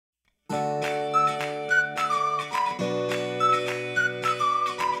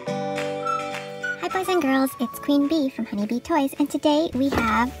girls, it's Queen Bee from Honeybee Toys, and today we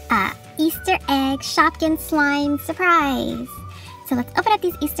have a Easter egg Shopkins slime surprise. So let's open up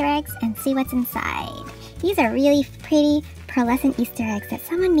these Easter eggs and see what's inside. These are really pretty pearlescent Easter eggs that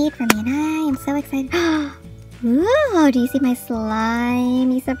someone made for me, and I am so excited. Ooh, do you see my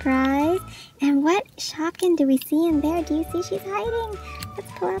slimy surprise? And what Shopkin do we see in there? Do you see she's hiding?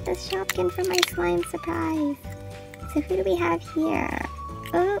 Let's pull out this Shopkin for my slime surprise. So who do we have here?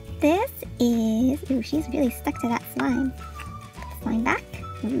 Oh, this is... Ooh, she's really stuck to that slime. Put the slime back.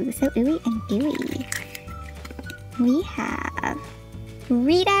 Ooh, so ooey and gooey. We have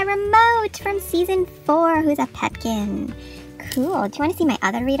Rita Remote from Season 4, who's a petkin. Cool. Do you want to see my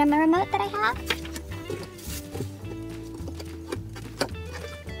other Rita Remote that I have?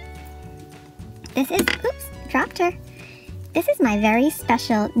 This is... Oops, dropped her. This is my very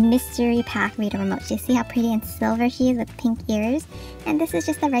special mystery pack Rita Remote. Do you see how pretty and silver she is with pink ears? And this is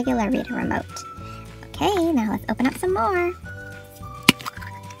just a regular Rita Remote. Okay, now let's open up some more.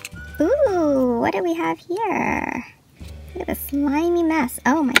 Ooh, what do we have here? Look at the slimy mess.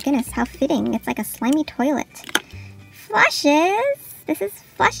 Oh my goodness, how fitting. It's like a slimy toilet. Flushes! This is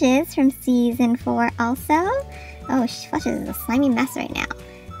Flushes from Season 4 also. Oh, Flushes is a slimy mess right now.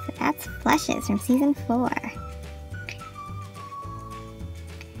 So that's Flushes from Season 4.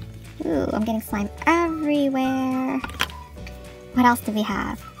 Ooh, I'm getting slime everywhere. What else do we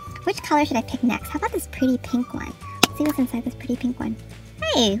have? Which color should I pick next? How about this pretty pink one? Let's see what's inside this pretty pink one.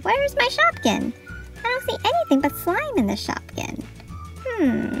 Hey, where's my Shopkin? I don't see anything but slime in this Shopkin.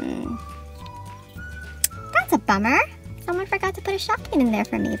 That's a bummer. Someone forgot to put a Shopkin in there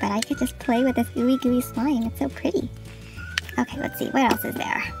for me, but I could just play with this ooey gooey slime. It's so pretty. Okay, let's see. What else is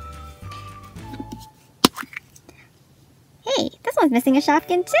there? Hey, this one's missing a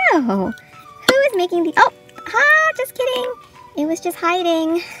Shopkin too. Who is making the... Oh, just kidding. It was just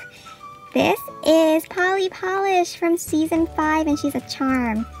hiding. This is Polly Polish from Season 5, and she's a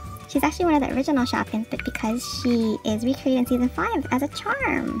charm. She's actually one of the original Shopkins, but because she is recreated in Season 5 as a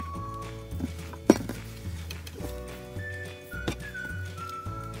charm.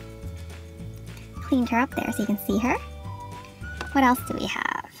 Cleaned her up there so you can see her. What else do we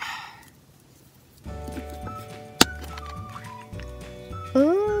have?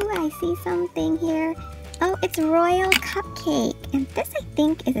 Ooh, I see something here. Oh, it's Royal Cupcake. And this, I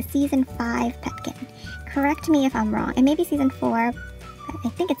think, is a Season 5 petkin. Correct me if I'm wrong. It may be Season 4, but I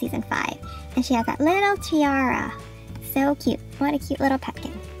think it's Season 5. And she has that little tiara. So cute. What a cute little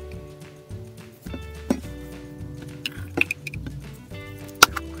petkin.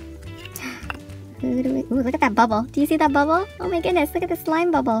 Ooh, look at that bubble. Do you see that bubble? Oh my goodness, look at the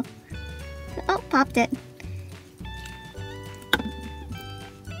slime bubble. Oh, popped it.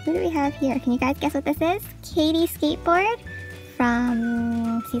 Who do we have here? Can you guys guess what this is? Katie Skateboard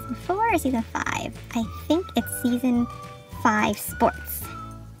from Season 4 or Season 5? I think it's Season 5 Sports.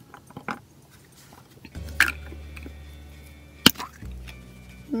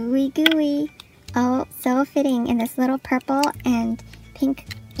 Ooey gooey. Oh, so fitting. In this little purple and pink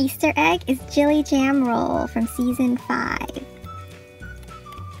Easter egg is Jilly Jam Roll from Season 5.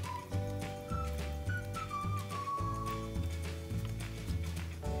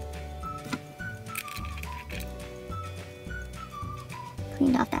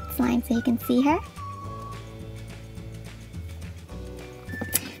 Cleaned off that slime so you can see her.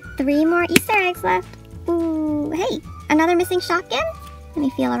 3 more Easter eggs left. Ooh, hey, another missing Shopkin? Let me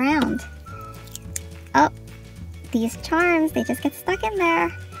feel around. Oh, these charms, they just get stuck in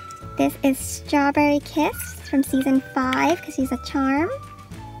there. This is Strawberry Kiss from Season 5 because she's a charm.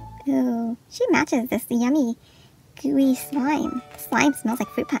 Ooh, she matches this yummy, gooey slime. The slime smells like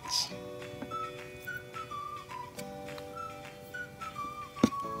fruit punch.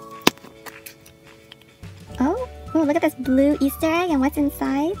 Oh, look at this blue Easter egg and what's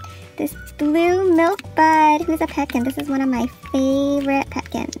inside. This blue Milk Bud, who's a petkin. This is one of my favorite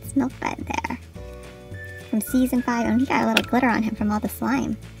petkins, Milk Bud there. From Season 5, and he got a little glitter on him from all the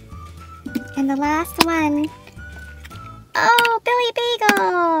slime. And the last one. Oh, Billy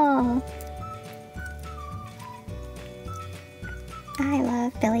Bagel! I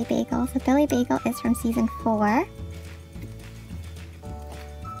love Billy Bagel. So Billy Bagel is from Season 4.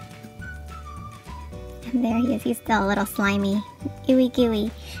 And there he is. He's still a little slimy. Ooey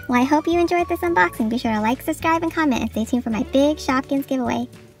gooey. Well, I hope you enjoyed this unboxing. Be sure to like, subscribe, and comment, and stay tuned for my big Shopkins giveaway.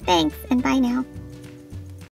 Thanks, and bye now.